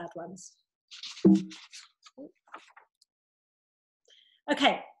the sad ones.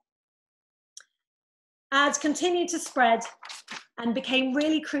 Okay. Ads continued to spread and became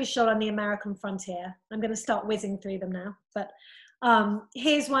really crucial on the American frontier. I'm going to start whizzing through them now, but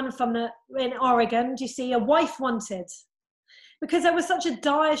here's one in Oregon. Do you see? A wife wanted, because there was such a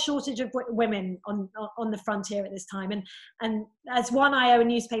dire shortage of women on the frontier at this time. And as one Iowa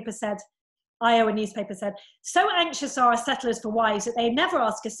newspaper said, "So anxious are our settlers for wives that they never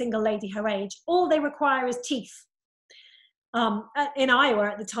ask a single lady her age. All they require is teeth." In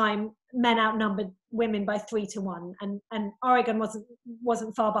Iowa at the time, men outnumbered women by 3-1, and Oregon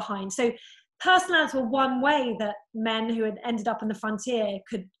wasn't far behind. So personal ads were one way that men who had ended up on the frontier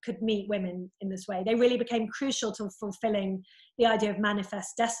could meet women in this way. They really became crucial to fulfilling the idea of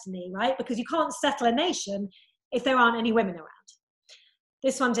manifest destiny, right? Because you can't settle a nation if there aren't any women around.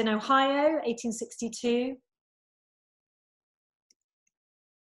 This one's in Ohio, 1862.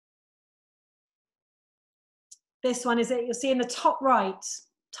 This one is it. You'll see in the top right,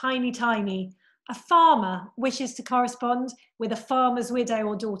 tiny, tiny, a farmer wishes to correspond with a farmer's widow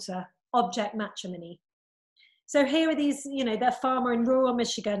or daughter, object matrimony. So here are these, they're farmer in rural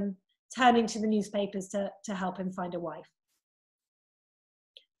Michigan turning to the newspapers to help him find a wife.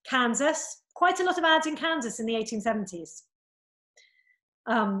 Kansas, quite a lot of ads in Kansas in the 1870s.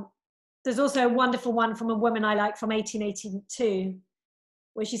 There's also a wonderful one from a woman I like from 1882,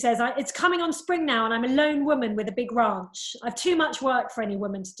 where she says, "It's coming on spring now, and I'm a lone woman with a big ranch. I've too much work for any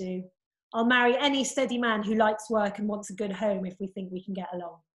woman to do. I'll marry any steady man who likes work and wants a good home if we think we can get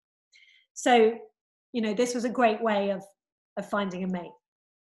along." So, this was a great way of finding a mate.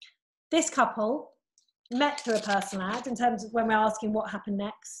 This couple met through a personal ad in terms of when we're asking what happened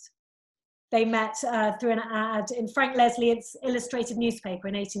next. They met through an ad in Frank Leslie's illustrated newspaper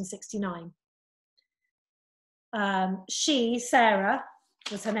in 1869. She, Sarah,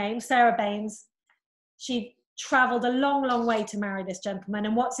 was her name, Sarah Baines, she travelled a long, long way to marry this gentleman.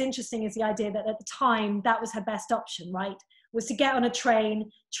 And what's interesting is the idea that at the time, that was her best option, right? Was to get on a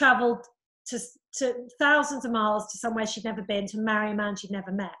train, travel to thousands of miles to somewhere she'd never been, to marry a man she'd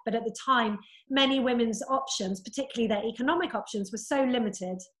never met. But at the time, many women's options, particularly their economic options, were so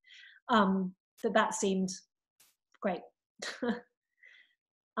limited that seemed great.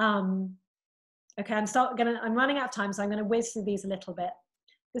 Okay, I'm running out of time, so I'm gonna whiz through these a little bit.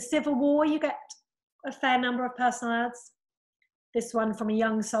 The Civil War, you get a fair number of personal ads. This one from a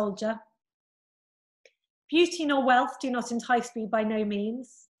young soldier. Beauty nor wealth do not entice me by no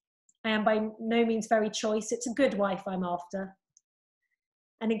means. I am by no means very choice. It's a good wife I'm after.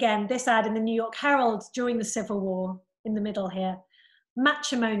 And again, this ad in the New York Herald during the Civil War, in the middle here.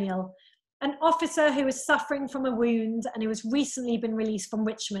 Matrimonial. An officer who is suffering from a wound and who has recently been released from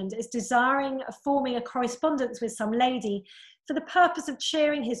Richmond is desiring of forming a correspondence with some lady for the purpose of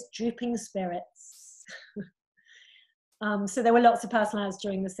cheering his drooping spirits. So there were lots of personal ads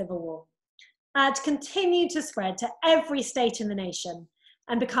during the Civil War. Ads continued to spread to every state in the nation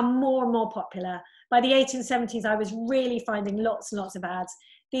and become more and more popular. By the 1870s, I was really finding lots and lots of ads.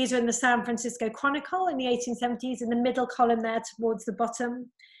 These are in the San Francisco Chronicle in the 1870s, in the middle column there towards the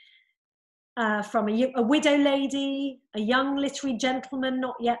bottom. From a widow lady, a young literary gentleman,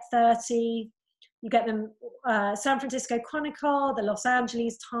 not yet 30. You get them, San Francisco Chronicle, the Los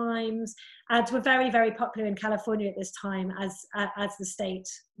Angeles Times. Ads were very, very popular in California at this time as the state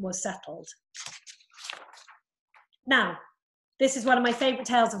was settled. Now, this is one of my favorite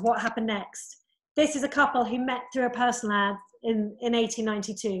tales of what happened next. This is a couple who met through a personal ad in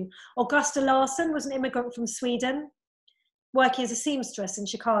 1892. Augusta Larson was an immigrant from Sweden, working as a seamstress in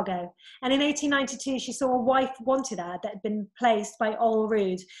Chicago. And in 1892, she saw a wife wanted ad that had been placed by Ole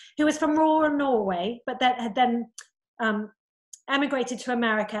Ruud, who was from rural Norway, but that had then emigrated to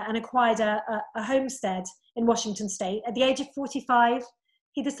America and acquired a homestead in Washington state. At the age of 45,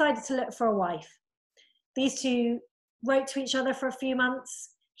 he decided to look for a wife. These two wrote to each other for a few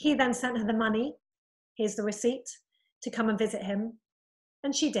months. He then sent her the money, here's the receipt, to come and visit him.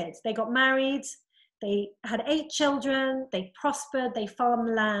 And she did. They got married. They had 8 children, they prospered, they farmed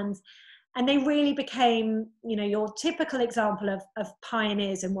the land, and they really became, you know, your typical example of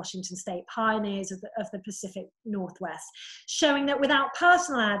pioneers in Washington state, pioneers of the Pacific Northwest, showing that without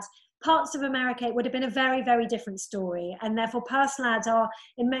personal ads, parts of America, it would have been a very, very different story. And therefore, personal ads are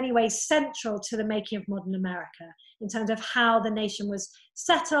in many ways central to the making of modern America in terms of how the nation was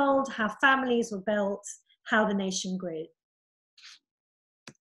settled, how families were built, how the nation grew.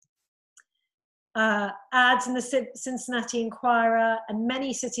 Ads in the Cincinnati Enquirer and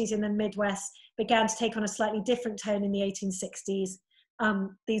many cities in the Midwest began to take on a slightly different tone in the 1860s.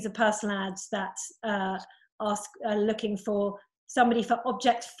 These are personal ads that are looking for somebody for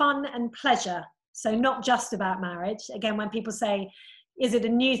object fun and pleasure. So not just about marriage. Again, when people say, is it a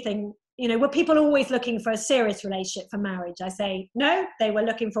new thing? You know, were people always looking for a serious relationship for marriage? I say, no, they were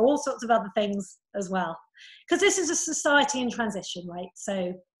looking for all sorts of other things as well. Because this is a society in transition, right?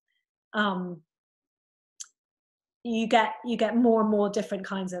 So, you get more and more different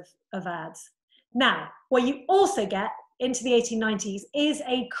kinds of ads. Now, what you also get into the 1890s is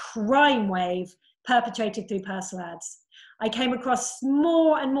a crime wave perpetrated through personal ads. I came across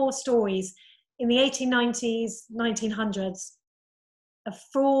more and more stories in the 1890s, 1900s of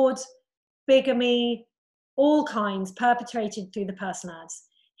fraud, bigamy, all kinds perpetrated through the personal ads.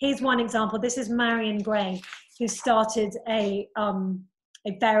 Here's one example. This is Marion Gray, who started a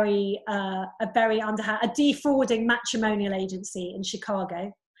defrauding matrimonial agency in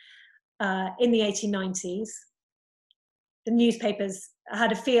Chicago in the 1890s. The newspapers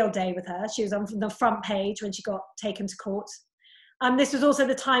had a field day with her. She was on the front page when she got taken to court. This was also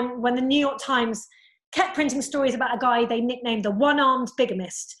the time when the New York Times kept printing stories about a guy they nicknamed the one-armed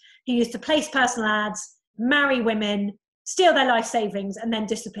bigamist, who used to place personal ads, marry women, steal their life savings, and then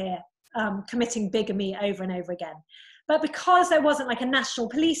disappear, committing bigamy over and over again. But because there wasn't like a national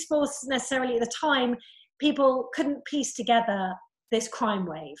police force necessarily at the time, people couldn't piece together this crime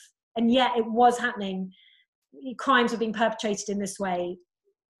wave. And yet it was happening. Crimes were being perpetrated in this way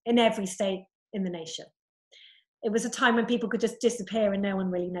in every state in the nation. It was a time when people could just disappear and no one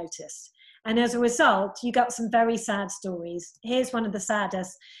really noticed. And as a result, you got some very sad stories. Here's one of the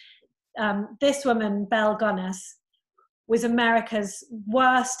saddest. This woman, Belle Gunness, was America's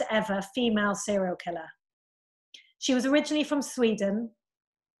worst ever female serial killer. She was originally from Sweden,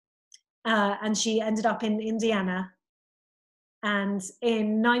 and she ended up in Indiana. And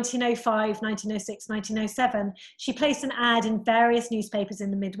in 1905, 1906, 1907, she placed an ad in various newspapers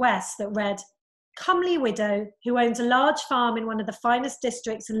in the Midwest that read, "Comely widow who owns a large farm in one of the finest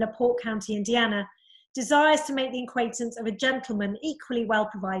districts in LaPorte County, Indiana, desires to make the acquaintance of a gentleman equally well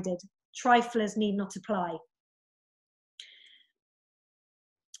provided. Triflers need not apply."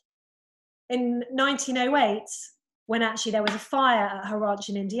 In 1908, when actually there was a fire at her ranch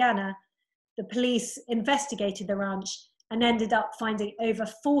in Indiana, the police investigated the ranch and ended up finding over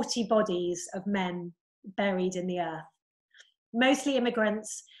 40 bodies of men buried in the earth. Mostly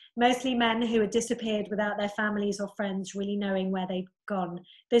immigrants, mostly men who had disappeared without their families or friends really knowing where they'd gone.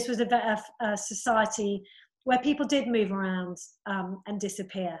 This was a society where people did move around and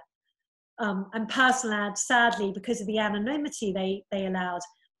disappear. And personal ads, sadly, because of the anonymity they allowed,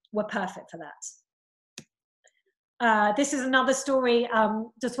 were perfect for that. This is another story,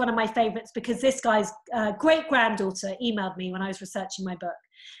 just one of my favorites, because this guy's great-granddaughter emailed me when I was researching my book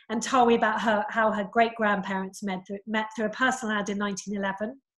and told me about how her great-grandparents met through a personal ad in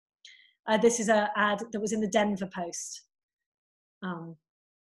 1911. This is an ad that was in the Denver Post. And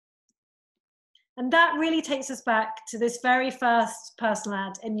that really takes us back to this very first personal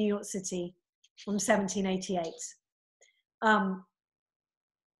ad in New York City from 1788.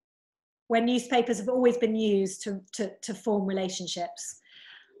 When newspapers have always been used to form relationships.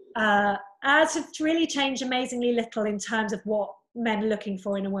 Ads have really changed amazingly little in terms of what men are looking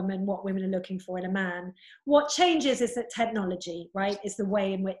for in a woman, what women are looking for in a man. What changes is that technology, right, is the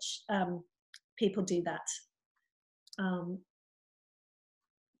way in which people do that.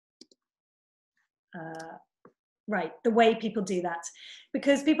 Right, the way people do that.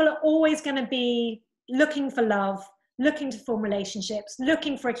 Because people are always going to be looking for love, looking to form relationships,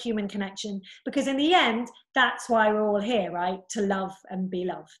 looking for a human connection, because in the end, that's why we're all here, right? To love and be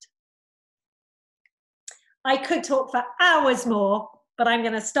loved. I could talk for hours more, but I'm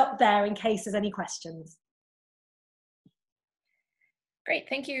going to stop there in case there's any questions. Great,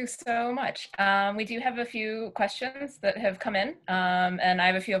 thank you so much. We do have a few questions that have come in, and I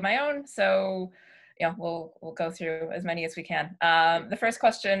have a few of my own, so yeah, we'll go through as many as we can. The first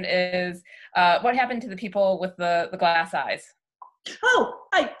question is, what happened to the people with the glass eyes? Oh,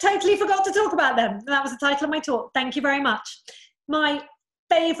 I totally forgot to talk about them. That was the title of my talk. Thank you very much. My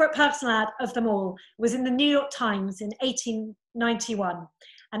favorite personal ad of them all was in the New York Times in 1891.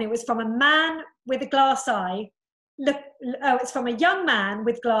 And it was from a man with a glass eye. It's from a young man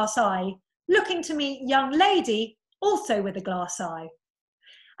with glass eye looking to meet young lady also with a glass eye.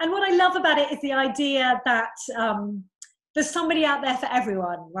 And what I love about it is the idea that there's somebody out there for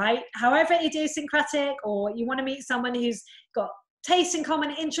everyone, right? However idiosyncratic, or you want to meet someone who's got taste in common,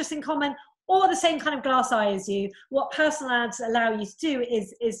 interest in common, or the same kind of glass eye as you. What personal ads allow you to do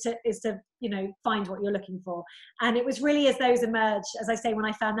is to find what you're looking for. And it was really as those emerged, as I say, when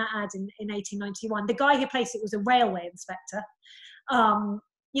I found that ad in 1891. The guy who placed it was a railway inspector.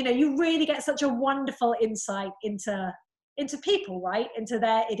 You really get such a wonderful insight into people, right? Into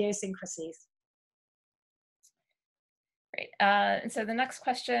their idiosyncrasies. Great. And so the next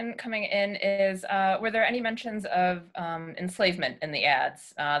question coming in is, were there any mentions of enslavement in the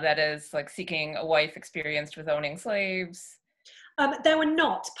ads? That is, like seeking a wife experienced with owning slaves? There were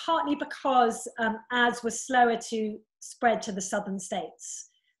not, partly because ads were slower to spread to the southern states.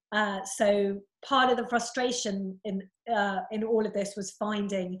 So part of the frustration in all of this was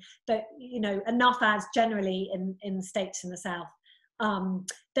finding that, enough ads generally in states in the South.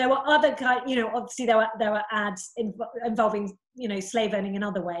 There were other obviously there were ads involving, slave owning in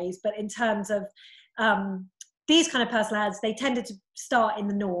other ways, but in terms of these kind of personal ads, they tended to start in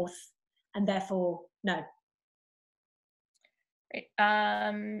the North, and therefore, no. Great.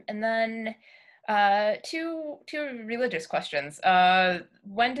 And then two religious questions.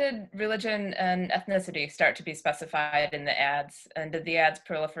 When did religion and ethnicity start to be specified in the ads? And did the ads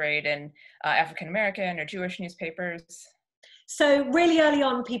proliferate in African American or Jewish newspapers? So really early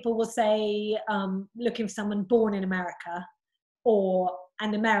on, people will say, looking for someone born in America or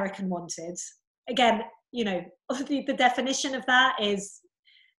an American wanted. Again, the definition of that is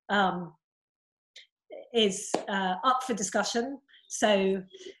up for discussion. So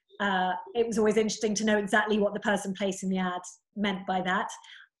it was always interesting to know exactly what the person placing the ad meant by that.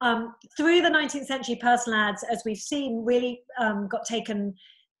 Through the 19th century, personal ads, as we've seen, really got taken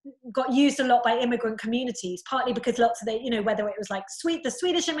got used a lot by immigrant communities, partly because lots of the, whether it was like the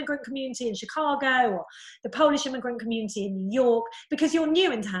Swedish immigrant community in Chicago or the Polish immigrant community in New York, because you're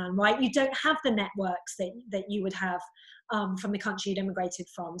new in town, right? You don't have the networks that you would have from the country you'd immigrated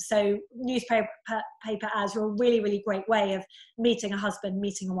from. So newspaper ads are a really, really great way of meeting a husband,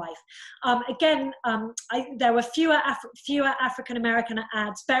 meeting a wife. There were fewer African-American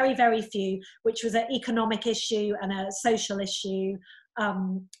ads, very, very few, which was an economic issue and a social issue.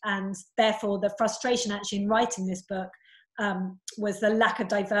 And therefore the frustration actually in writing this book was the lack of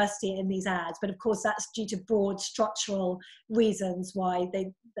diversity in these ads. But of course that's due to broad structural reasons why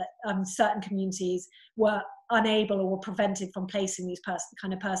certain communities were unable or were prevented from placing these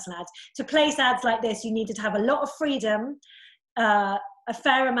kind of personal ads. To place ads like this, you needed to have a lot of freedom, a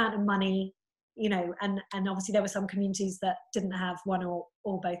fair amount of money, and obviously there were some communities that didn't have one or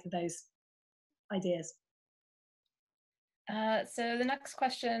both of those ideas. So the next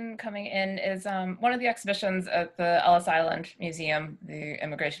question coming in is one of the exhibitions at the Ellis Island Museum, the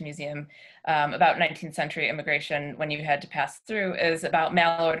Immigration Museum, about 19th century immigration when you had to pass through, is about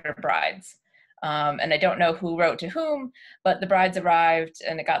mail order brides. And I don't know who wrote to whom, but the brides arrived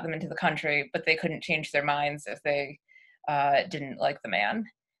and it got them into the country, but they couldn't change their minds if they didn't like the man.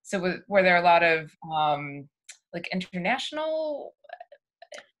 So were there a lot of like international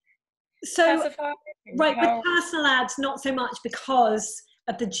classified? Right, with personal ads, not so much because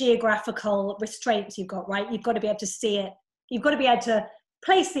of the geographical restraints you've got, right? You've got to be able to see it. You've got to be able to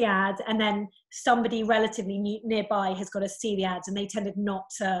place the ad, and then somebody relatively nearby has got to see the ads, and they tended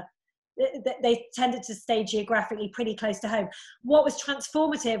to stay geographically pretty close to home. What was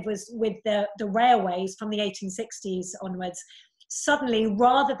transformative was with the railways from the 1860s onwards. Suddenly,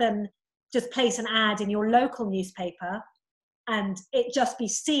 rather than just place an ad in your local newspaper and it just be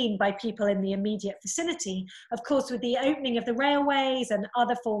seen by people in the immediate vicinity, of course, with the opening of the railways and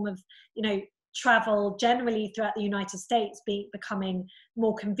other form of, travel generally throughout the United States becoming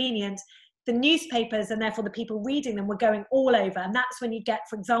more convenient, the newspapers and therefore the people reading them were going all over. And that's when you get,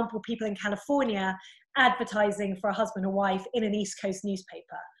 for example, people in California advertising for a husband or wife in an East Coast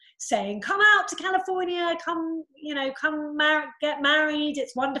newspaper, saying, come out to California, come get married,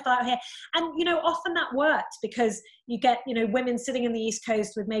 it's wonderful out here. And, often that worked because you get, women sitting in the East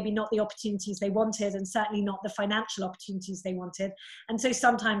Coast with maybe not the opportunities they wanted and certainly not the financial opportunities they wanted. And so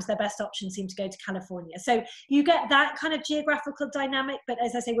sometimes their best option seemed to go to California. So you get that kind of geographical dynamic, but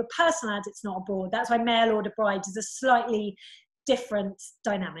as I say, with personal ads, it's not abroad. That's why mail order brides is a slightly different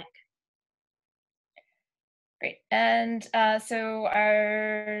dynamic. Great. And so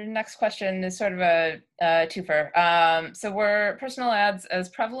our next question is sort of a twofer. So were personal ads as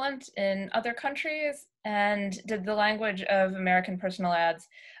prevalent in other countries? And did the language of American personal ads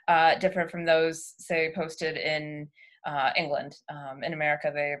differ from those, say, posted in England? In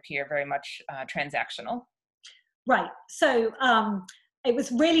America, they appear very much transactional. Right. So it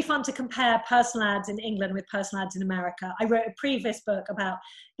was really fun to compare personal ads in England with personal ads in America. I wrote a previous book about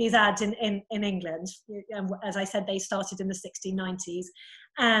these ads in England. As I said, they started in the 1690s.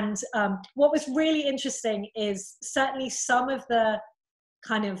 And what was really interesting is certainly some of the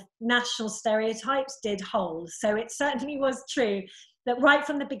kind of national stereotypes did hold. So it certainly was true that right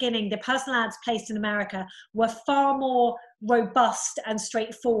from the beginning, the personal ads placed in America were far more robust and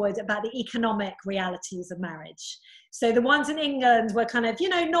straightforward about the economic realities of marriage. So the ones in England were kind of,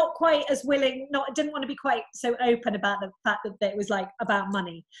 not quite as willing, didn't want to be quite so open about the fact that it was like about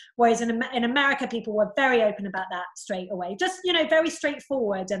money. Whereas in America, people were very open about that straight away, just, very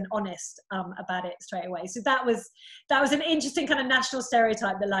straightforward and honest about it straight away. So that was an interesting kind of national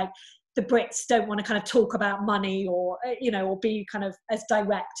stereotype that like the Brits don't want to kind of talk about money or, or be kind of as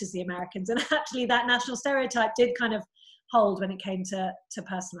direct as the Americans. And actually that national stereotype did kind of hold when it came to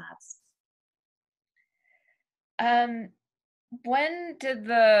personal ads. When did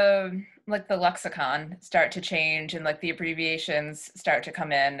the lexicon start to change and like the abbreviations start to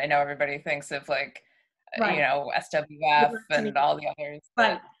come in? I know everybody thinks of like, right. SWF and all the others.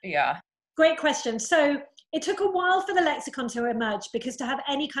 Right. Yeah. Great question. So it took a while for the lexicon to emerge because to have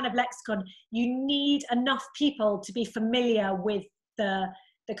any kind of lexicon, you need enough people to be familiar with the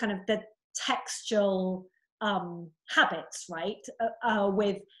kind of the textual habits, right?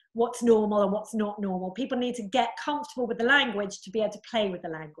 With what's normal and what's not normal. People need to get comfortable with the language to be able to play with the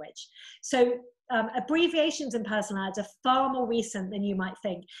language. So abbreviations in personal ads are far more recent than you might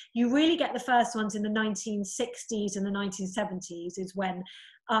think. You really get the first ones in the 1960s and the 1970s is when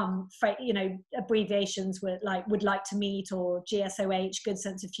abbreviations were like would like to meet or GSOH, good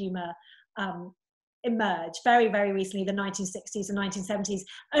sense of humor, emerge very, very recently, the 1960s and 1970s,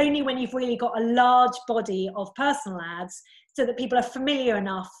 only when you've really got a large body of personal ads so that people are familiar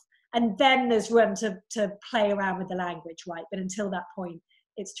enough, and then there's room to play around with the language, right? But until that point,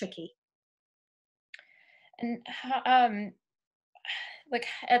 it's tricky. And like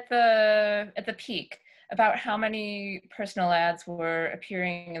at the peak, about how many personal ads were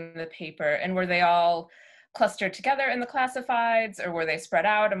appearing in the paper, and were they all clustered together in the classifieds, or were they spread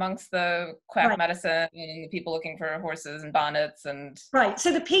out amongst the quack Right. medicine and the people looking for horses and bonnets? And right,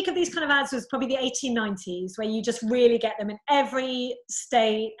 so the peak of these kind of ads was probably the 1890s, where you just really get them in every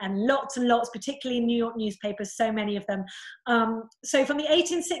state and lots, particularly in New York newspapers, so many of them. So from the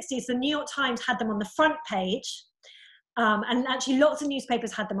 1860s, the New York Times had them on the front page. And actually lots of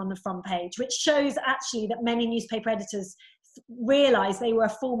newspapers had them on the front page, which shows actually that many newspaper editors realized they were a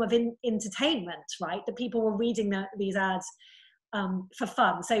form of entertainment, right? That people were reading these ads for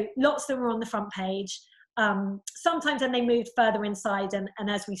fun. So lots of them were on the front page. Sometimes then they moved further inside, and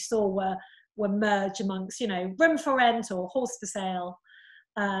as we saw, were merged amongst, room for rent or horse for sale.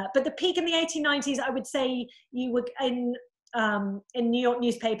 But the peak in the 1890s, I would say you were in New York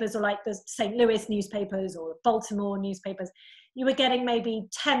newspapers, or like the St. Louis newspapers or Baltimore newspapers, you were getting maybe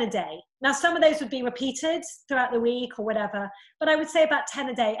 10 a day. Now, some of those would be repeated throughout the week or whatever, but I would say about 10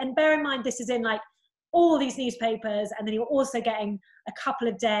 a day. And bear in mind, this is in like all these newspapers, and then you're also getting a couple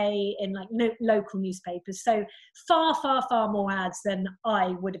a day in like local newspapers. So far, far, far more ads than I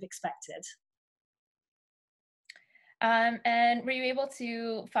would have expected. And were you able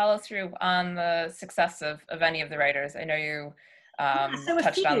to follow through on the success of any of the writers? I know you So a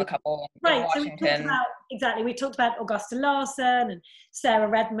touched on few. the couple in Right, so we talked Washington. about, exactly, we talked about Augusta Larson and Sarah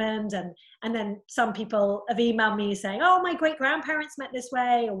Redmond, and then some people have emailed me saying, oh, my great-grandparents met this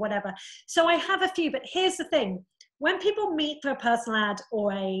way, or whatever. So I have a few, but here's the thing. When people meet through a personal ad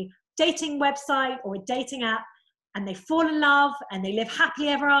or a dating website or a dating app, and they fall in love and they live happily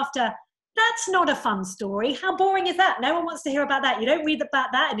ever after, that's not a fun story. How boring is that? No one wants to hear about that. You don't read about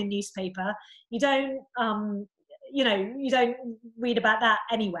that in a newspaper. You don't you don't read about that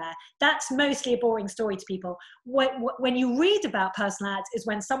anywhere. That's mostly a boring story to people. When you read about personal ads is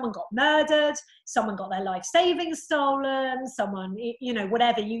when someone got murdered, someone got their life savings stolen, someone,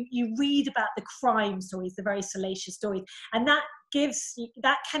 whatever. You read about the crime stories, the very salacious stories, and that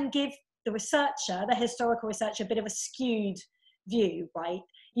can give the researcher, the historical researcher, a bit of a skewed view, right?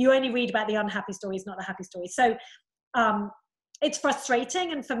 You only read about the unhappy stories, not the happy stories. So it's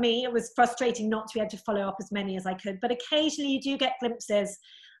frustrating, and for me it was frustrating not to be able to follow up as many as I could, but occasionally you do get glimpses,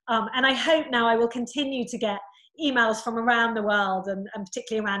 and I hope now I will continue to get emails from around the world, and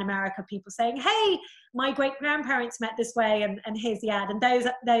particularly around America, people saying, hey, my great-grandparents met this way, and here's the ad. And those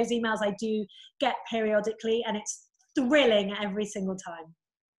emails I do get periodically, and it's thrilling every single time.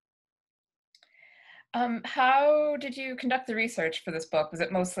 How did you conduct the research for this book? Was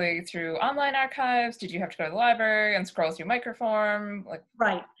it mostly through online archives? Did you have to go to the library and scroll through microform?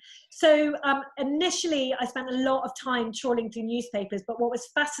 Right. So initially, I spent a lot of time trawling through newspapers, but what was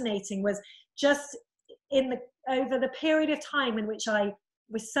fascinating was just over the period of time in which I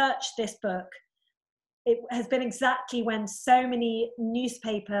researched this book, it has been exactly when so many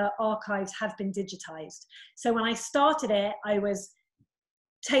newspaper archives have been digitized. So when I started it, I was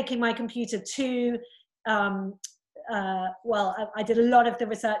taking my computer to I did a lot of the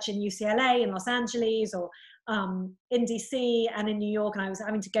research in UCLA, in Los Angeles, or in DC and in New York, and I was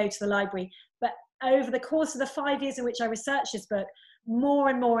having to go to the library. But over the course of the 5 years in which I researched this book, more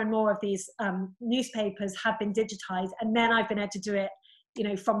and more and more of these newspapers have been digitized, and then I've been able to do it,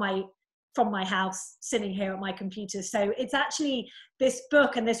 from my house, sitting here at my computer. So it's actually, this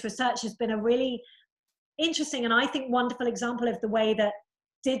book and this research has been a really interesting and I think wonderful example of the way that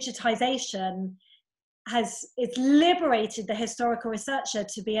digitization it's liberated the historical researcher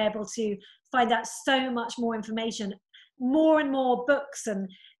to be able to find out so much more information. More and more books and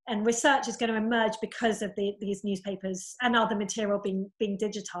research is going to emerge because of these newspapers and other material being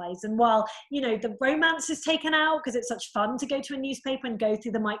digitized. And while the romance is taken out because it's such fun to go to a newspaper and go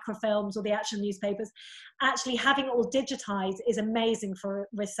through the microfilms or the actual newspapers, actually having it all digitized is amazing for a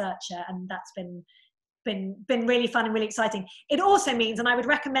researcher, and that's been really fun and really exciting. It also means, and I would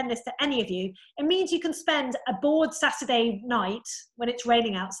recommend this to any of you, it means you can spend a bored Saturday night when it's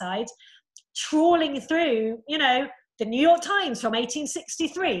raining outside trawling through, the New York Times from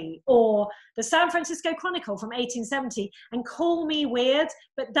 1863 or the San Francisco Chronicle from 1870, and call me weird,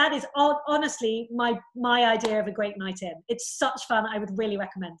 but that is honestly my idea of a great night in. It's such fun. I would really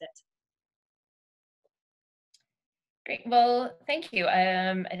recommend it. Great. Well, thank you.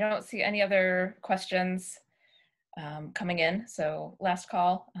 I don't see any other questions coming in. So last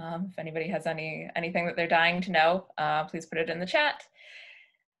call, if anybody has anything that they're dying to know, please put it in the chat.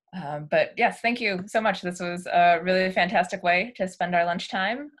 But yes, thank you so much. This was a really fantastic way to spend our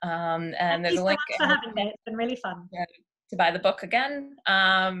lunchtime. And Thank there's you a so link much for having me. It's been really fun. to buy the book again.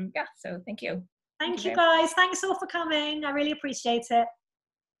 Yeah, so thank you. Thank you very guys. Thanks all for coming. I really appreciate it.